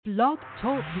Blog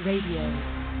Talk Radio.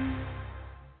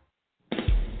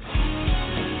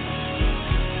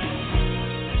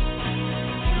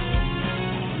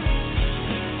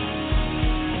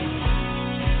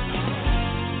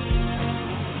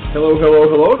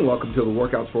 Hello, and welcome to the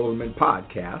Workouts for Older Men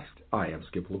podcast. I am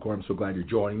Skip LaCour. I'm so glad you're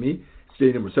joining me. It's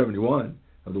day number 71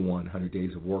 of the 100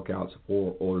 Days of Workouts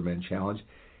for Older Men Challenge.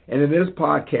 And in this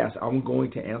podcast, I'm going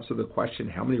to answer the question,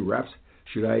 how many reps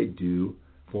should I do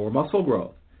for muscle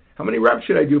growth? How many reps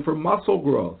should I do for muscle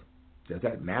growth? Does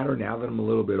that matter now that I'm a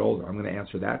little bit older? I'm going to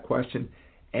answer that question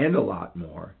and a lot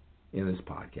more in this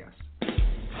podcast.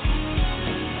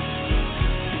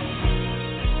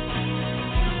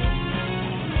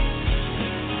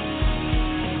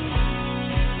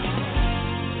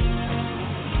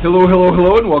 Hello,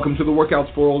 and welcome to the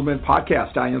Workouts for Older Men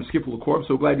podcast. I am Skip LaCour. I'm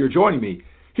so glad you're joining me.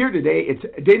 Here today, it's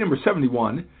day number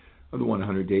 71 of the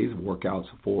 100 Days of Workouts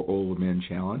for Older Men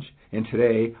Challenge. And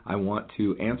today, I want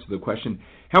to answer the question,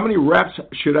 how many reps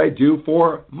should I do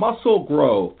for muscle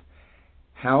growth?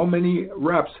 How many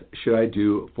reps should I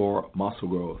do for muscle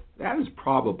growth? That is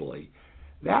probably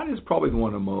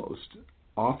one of the most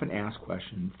often asked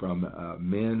questions from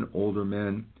men, older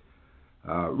men,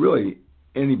 really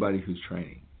anybody who's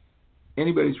training.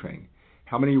 Anybody's training.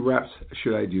 How many reps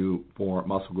should I do for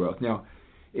muscle growth? Now,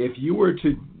 if you were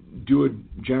to do a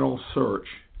general search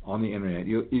on the internet,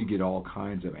 you get all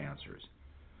kinds of answers.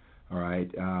 All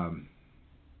right.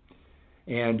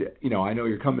 And, I know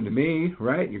you're coming to me,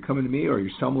 right? You're coming to me or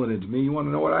you're stumbling into me. You want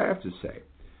to know what I have to say.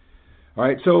 All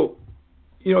right. So,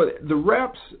 the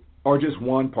reps are just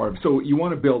one part of it. So you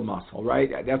want to build muscle, right?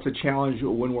 That's a challenge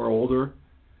when we're older.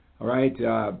 All right.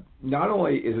 Not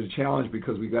only is it a challenge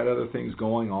because we've got other things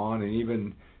going on, and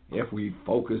even if we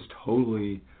focus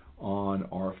totally on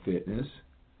our fitness,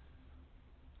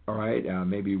 all right,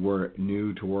 maybe we're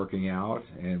new to working out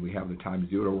and we have the time to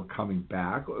do it, or we're coming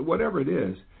back, whatever it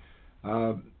is,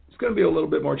 it's going to be a little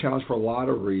bit more challenge for a lot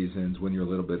of reasons when you're a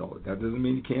little bit older. That doesn't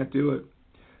mean you can't do it,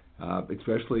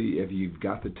 especially if you've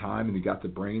got the time and you've got the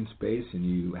brain space and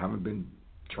you haven't been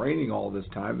training all this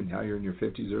time and now you're in your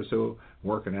 50s or so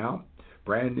working out.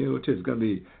 Brand new, it's going to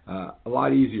be a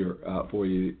lot easier for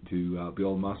you to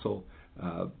build muscle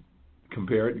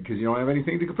compared, because you don't have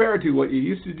anything to compare it to. What you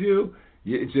used to do,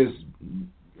 it's just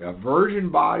a virgin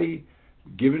body,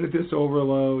 giving it this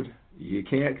overload. You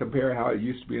can't compare how it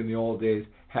used to be in the old days.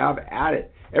 Have at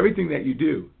it. Everything that you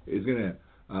do is going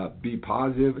to be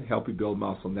positive, help you build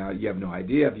muscle. Now, you have no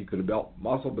idea if you could have built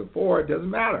muscle before. It doesn't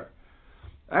matter.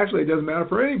 Actually, it doesn't matter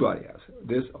for anybody else.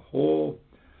 This whole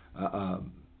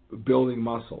building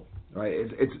muscle, right?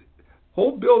 It's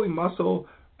whole building muscle.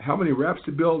 How many reps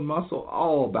to build muscle?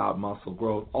 All about muscle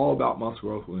growth. All about muscle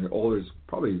growth when you're older is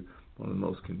probably one of the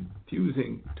most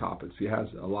confusing topics. It has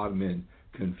a lot of men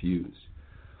confused.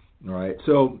 All right,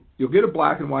 so you'll get a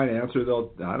black and white answer.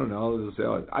 They'll say,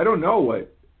 I don't know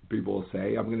what people will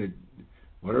say.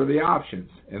 What are the options?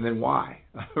 And then why?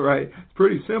 Right? It's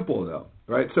pretty simple though,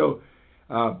 right? So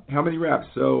how many reps?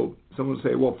 So someone will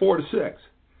say, well, 4 to 6.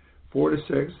 4 to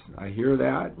 6, I hear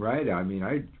that, right? I mean,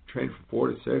 I train for 4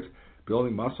 to 6,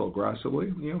 building muscle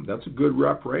aggressively. That's a good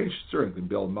rep range. Certainly can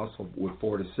build muscle with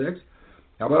 4 to 6.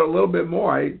 How about a little bit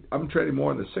more? I'm training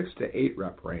more in the 6 to 8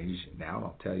 rep range now, and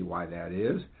I'll tell you why that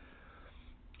is.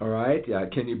 All right,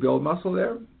 can you build muscle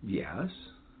there? Yes.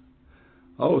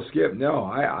 Oh, Skip, no,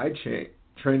 I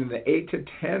train in the 8 to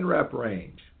 10 rep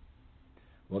range.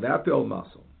 Will that build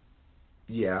muscle?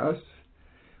 Yes.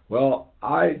 Well,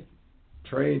 I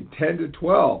train 10 to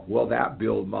 12. Will that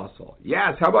build muscle?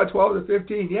 Yes. How about 12 to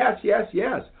 15?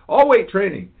 Yes. All weight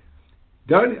training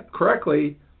done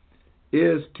correctly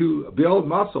is to build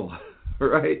muscle,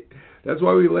 right? That's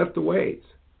why we lift the weights.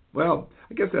 Well,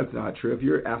 I guess that's not true. If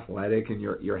you're athletic and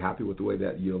you're happy with the way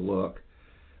that you look,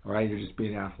 all right, you're just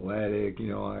being athletic.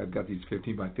 I've got these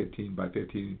 15 by 15 by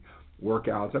 15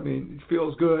 workouts. I mean, it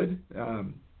feels good.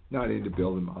 Not into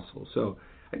building muscle. So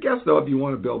I guess, though, if you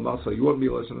want to build muscle, you wouldn't be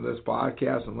listening to this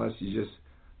podcast unless you just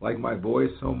like my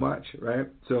voice so much, right?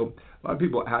 So a lot of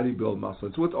people, how do you build muscle?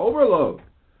 It's with overload.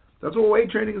 That's what weight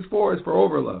training is for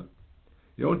overload.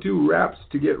 You don't do reps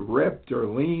to get ripped or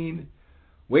lean.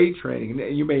 Weight training,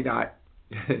 you may not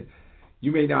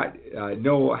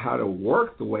know how to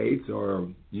work the weights, or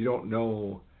you don't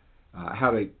know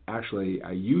how to actually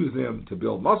use them to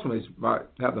build muscle. You might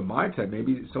have the mindset.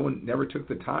 Maybe someone never took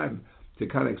the time to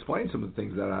kind of explain some of the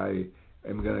things that I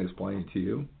am going to explain to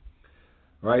you.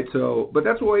 All right, but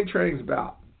that's what weight training is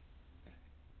about.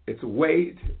 It's a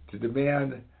weight to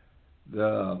demand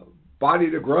the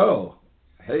body to grow.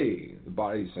 The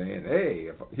body's saying,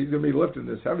 if he's going to be lifting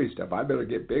this heavy stuff, I better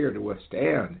get bigger to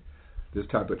withstand this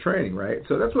type of training, right?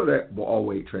 So that's what all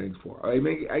weight training's for. I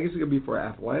mean, I guess it could be for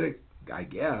athletic,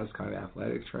 kind of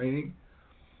athletics training.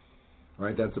 All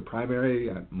right, that's the primary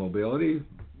mobility,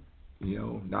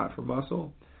 not for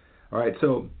muscle. All right,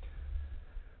 so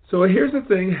here's the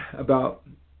thing about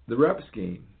the rep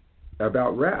scheme,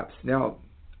 about reps. Now,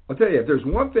 I'll tell you, if there's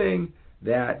one thing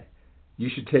that you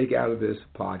should take out of this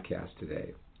podcast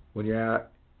today, when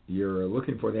you're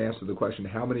looking for the answer to the question,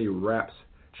 how many reps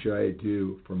should I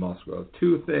do for muscle growth?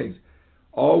 Two things.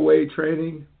 All weight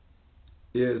training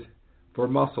is for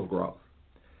muscle growth.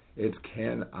 It's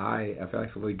can I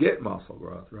effectively get muscle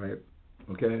growth, right?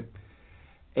 Okay?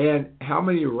 And how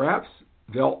many reps?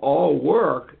 They'll all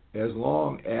work as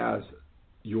long as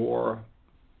you're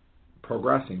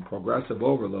progressing, progressive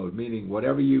overload, meaning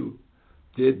whatever you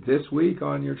did this week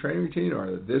on your training routine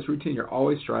or this routine, you're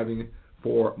always striving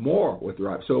for more with the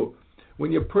reps. So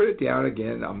when you put it down,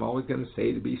 again, I'm always going to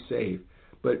say to be safe,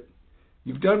 but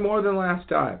you've done more than last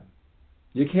time.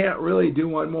 You can't really do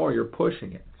one more. You're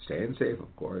pushing it. Staying safe,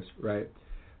 of course, right?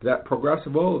 That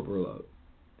progressive overload.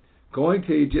 Going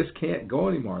till you just can't go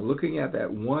anymore. Looking at that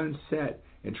one set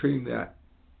and treating that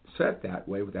set that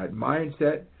way with that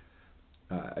mindset,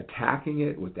 attacking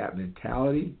it with that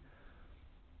mentality,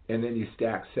 and then you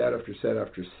stack set after set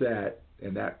after set,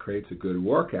 and that creates a good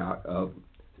workout of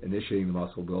initiating the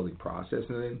muscle building process,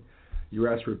 and then you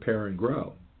rest, repair, and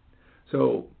grow.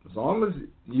 So as long as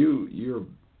you're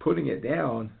putting it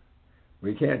down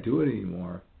where you can't do it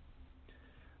anymore,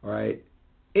 all right,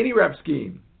 any rep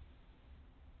scheme,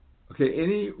 okay,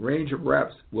 any range of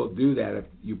reps will do that if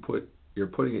you're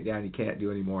putting it down, you can't do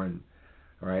anymore. And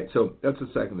all right, so that's the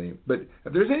second thing. But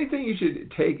if there's anything you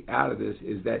should take out of this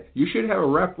is that you should have a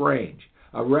rep range.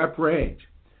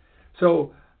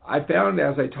 So I found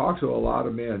as I talk to a lot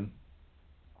of men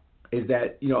is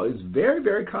that, it's very,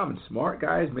 very common. Smart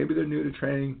guys, maybe they're new to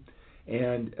training,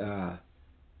 and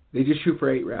they just shoot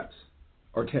for 8 reps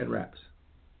or 10 reps.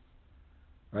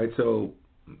 Right? So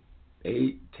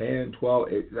 8, 10, 12,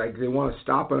 like they want to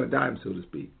stop on a dime, so to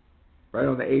speak. Right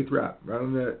on the 8th rep, right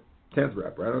on the 10th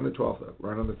rep, right on the 12th rep,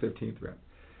 right on the 15th rep.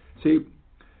 See,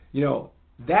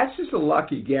 that's just a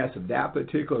lucky guess of that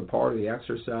particular part of the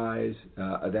exercise,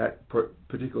 of that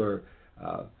particular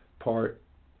part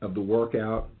of the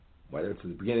workout, whether it's at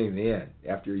the beginning or the end,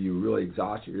 after you really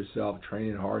exhausted yourself,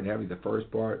 training hard and having the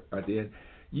first part at the end.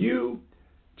 You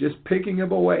just picking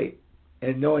up a weight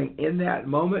and knowing in that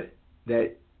moment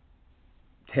that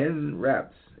 10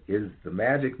 reps is the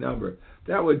magic number,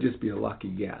 that would just be a lucky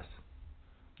guess.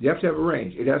 You have to have a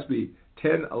range. It has to be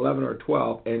 10, 11, or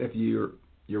 12, and if you're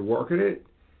working it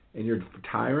and you're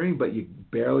tiring, but you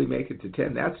barely make it to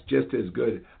 10, that's just as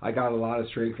good. I got a lot of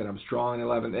strength and I'm strong in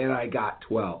 11, and I got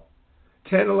 12.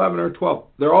 10, 11, or 12,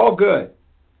 they're all good,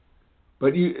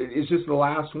 but it's just the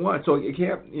last one. So you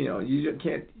can't, you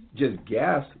can't just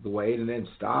guess the weight and then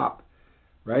stop,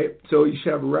 right? So you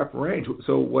should have a rep range.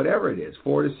 So whatever it is,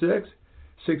 4 to 6,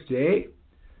 6 to 8,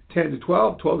 10 to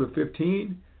 12, 12 to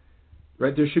 15,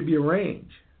 right? There should be a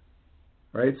range,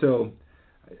 right? So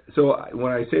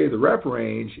when I say the rep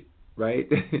range, right,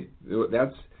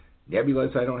 that's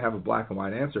nebulous. I don't have a black and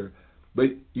white answer, but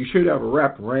you should have a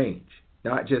rep range,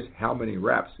 not just how many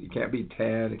reps. It can't be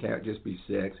 10. It can't just be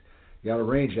 6. You got a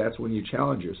range. That's when you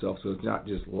challenge yourself. So it's not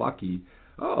just lucky.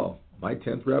 Oh, my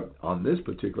 10th rep on this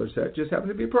particular set just happened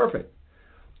to be perfect.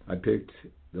 I picked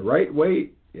the right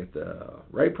weight at the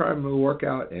right time of the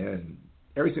workout, and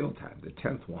every single time, the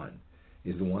 10th one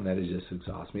is the one that is just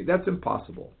exhausts me. That's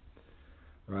impossible,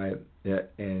 right? Yeah,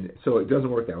 and so it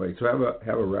doesn't work that way. So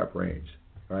have a rep range,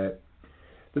 right?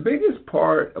 The biggest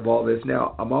part of all this,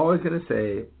 now, I'm always going to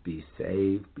say, be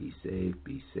safe, be safe,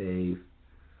 be safe.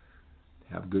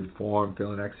 Have good form,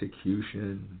 fill in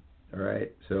execution, all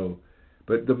right? So,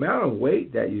 but the amount of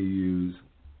weight that you use,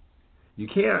 you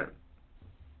can't,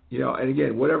 and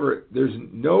again, there's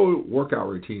no workout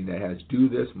routine that has do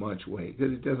this much weight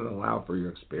because it doesn't allow for your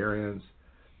experience,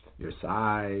 your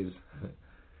size,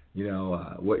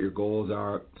 what your goals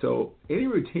are. So any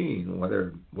routine,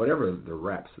 whatever the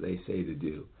reps they say to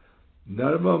do,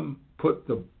 none of them put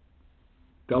the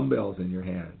dumbbells in your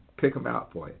hand, pick them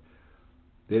out for you.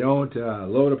 They don't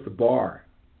load up the bar,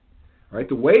 right?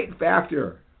 The weight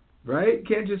factor, right? You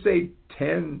can't just say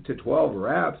 10 to 12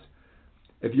 reps.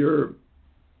 If you're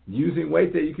using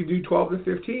weight that you can do 12 to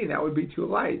 15, that would be too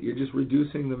light. You're just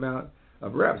reducing the amount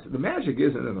of reps. The magic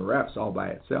isn't in the reps all by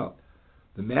itself.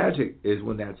 The magic is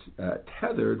when that's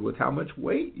tethered with how much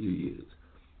weight you use,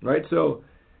 right? So,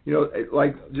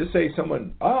 like just say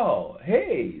someone, oh,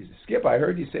 hey, Skip, I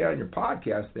heard you say on your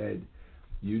podcast that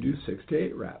you do 6 to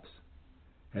 8 reps.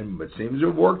 and it seems to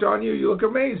have worked on you. You look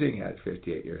amazing at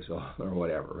 58 years old or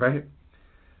whatever, right?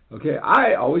 Okay,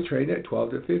 I always train at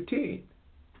 12 to 15.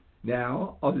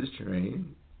 Now I'll just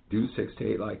do 6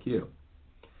 to 8 like you.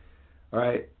 All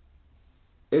right.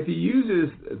 If he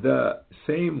uses the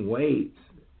same weights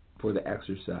for the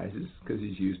exercises, because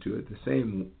he's used to it, the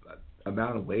same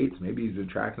amount of weights, maybe he's been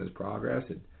tracking his progress,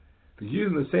 and if he's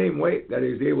using the same weight that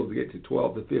he was able to get to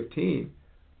 12 to 15,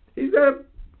 he's got to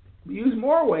use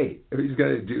more weight if he's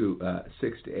going to do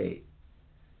 6 to 8.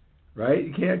 Right?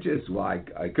 You can't just, well,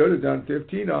 I could have done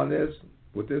 15 on this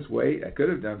with this weight. I could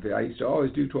have done, I used to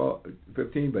always do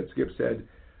 15, but Skip said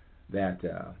that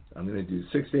I'm going to do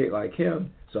 6 to 8 like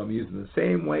him, so I'm using the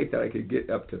same weight that I could get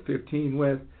up to 15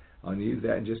 with. I'm going to use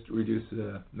that and just reduce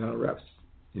the amount of reps,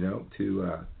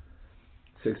 to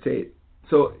 6 to 8.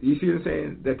 So you see what I'm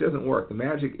saying? That doesn't work. The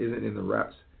magic isn't in the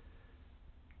reps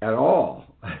at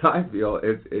all. I feel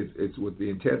it's with the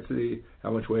intensity,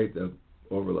 how much weight, the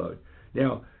overload.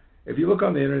 Now, if you look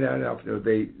on the internet,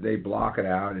 they block it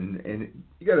out, and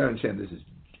you got to understand this is,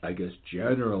 I guess,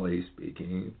 generally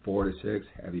speaking, 4 to 6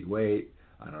 heavy weight.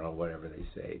 I don't know, whatever they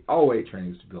say. All weight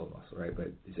training is to build muscle, right?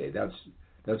 But they say that's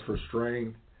for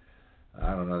strength.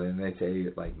 I don't know. Then they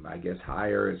say, like, I guess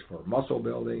higher is for muscle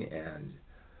building, and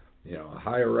a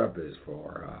higher rep is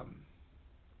for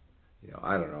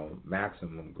I don't know,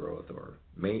 maximum growth or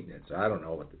maintenance. I don't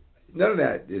know none of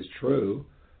that is true.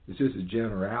 It's just a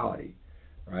generality.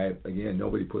 Right? Again,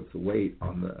 nobody puts the weight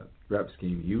on the rep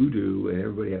scheme. You do, and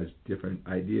everybody has different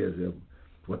ideas of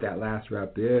what that last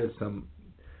rep is. Some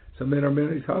men are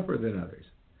mentally tougher than others.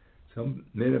 Some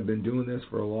men have been doing this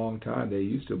for a long time. They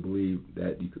used to believe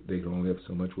that they could only lift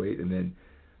so much weight, and then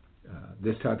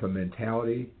this type of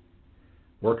mentality,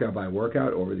 workout by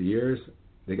workout, over the years,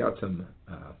 they got some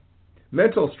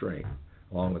mental strength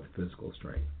along with the physical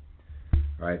strength.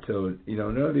 All right, so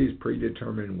none of these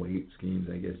predetermined weight schemes,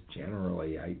 I guess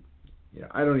generally, I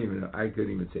couldn't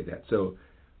even say that. So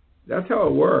that's how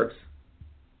it works.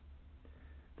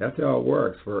 That's how it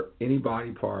works for any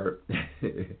body part,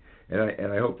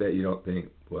 and I hope that you don't think,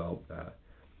 well,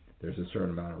 there's a certain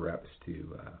amount of reps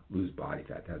to lose body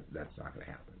fat. That's not going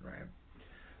to happen, right?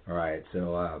 All right,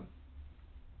 so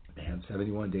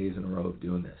 71 days in a row of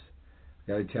doing this.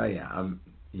 I got to tell you, I'm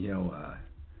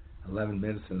 11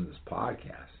 minutes into this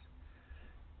podcast.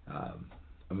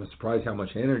 I'm surprised how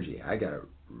much energy I got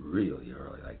really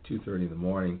early, like 2:30 in the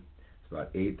morning. It's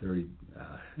about 8:30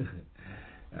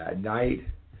 at night.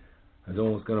 I was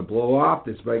almost going to blow off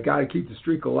this, but I got to keep the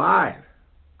streak alive.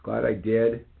 Glad I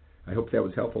did. I hope that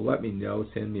was helpful. Let me know.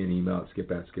 Send me an email at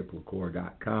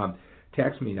skip@skiplacour.com.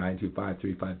 Text me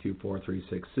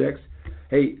 925-352-4366.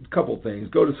 Hey, a couple things.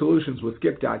 Go to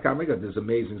solutionswithskip.com. I got this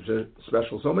amazing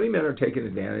special. So many men are taking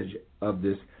advantage of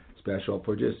this special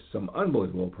for just some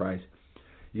unbelievable price.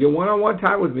 You get one-on-one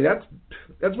time with me.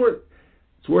 That's worth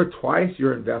twice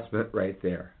your investment right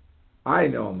there. I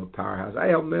know I'm a powerhouse. I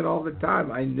help men all the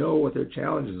time. I know what their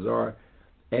challenges are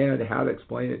and how to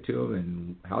explain it to them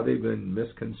and how they've been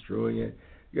misconstruing it,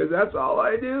 because that's all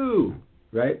I do,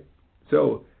 right?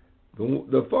 So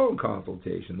the phone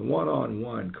consultation, the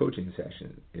one-on-one coaching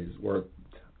session is worth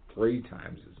 3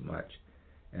 times as much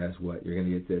as what you're going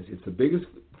to get this. It's the biggest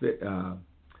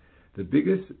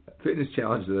fitness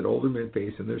challenge that older men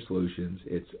face in their solutions.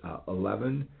 It's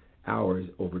 11 hours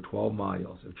over 12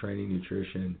 modules of training,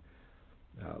 nutrition,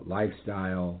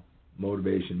 lifestyle,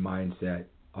 motivation, mindset,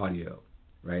 audio,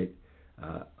 right?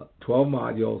 12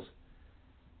 modules,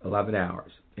 11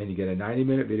 hours. And you get a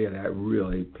 90-minute video that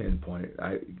really pinpointed.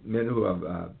 Men who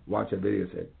have watched that video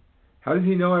said, how does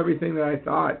he know everything that I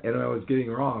thought and I was getting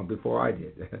wrong before I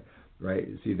did? Right?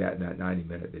 You see that in that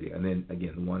 90-minute video. And then,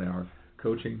 again, the 1-hour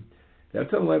coaching.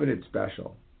 That's a limited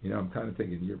special. I'm kind of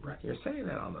thinking, you're saying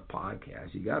that on the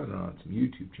podcast. You got it on some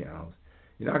YouTube channels.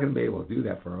 You're not going to be able to do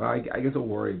that for a while. I guess I'll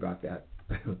worry about that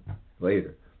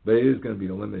later. But it is going to be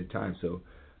a limited time. So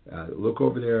look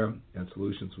over there at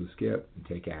Solutions with Skip and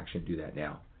take action. Do that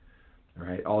now. All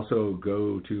right. Also,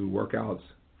 go to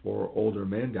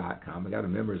workoutsforoldermen.com. I got a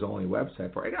members-only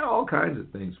website for it. I got all kinds of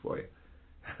things for you.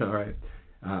 All right.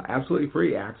 Absolutely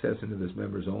free access into this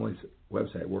members-only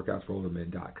website,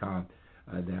 workoutsforoldermen.com.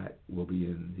 That will be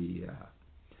in the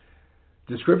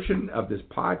description of this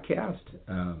podcast.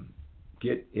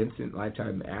 Get instant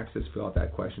lifetime access. Fill out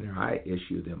that questionnaire. I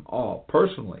issue them all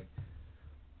personally.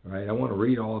 All right. I want to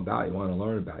read all about you. I want to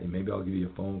learn about you. Maybe I'll give you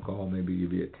a phone call. Maybe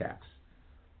give you a text.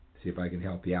 See if I can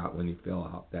help you out when you fill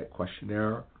out that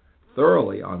questionnaire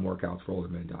thoroughly on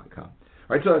workoutsforoldermen.com. All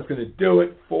right, so that's going to do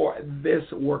it for this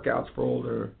Workouts for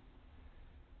Older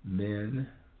Men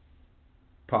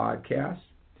podcast.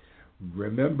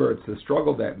 Remember, it's the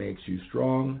struggle that makes you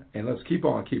strong. And let's keep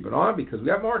on keeping on, because we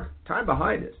have more time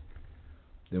behind us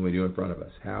than we do in front of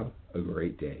us. Have a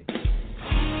great day.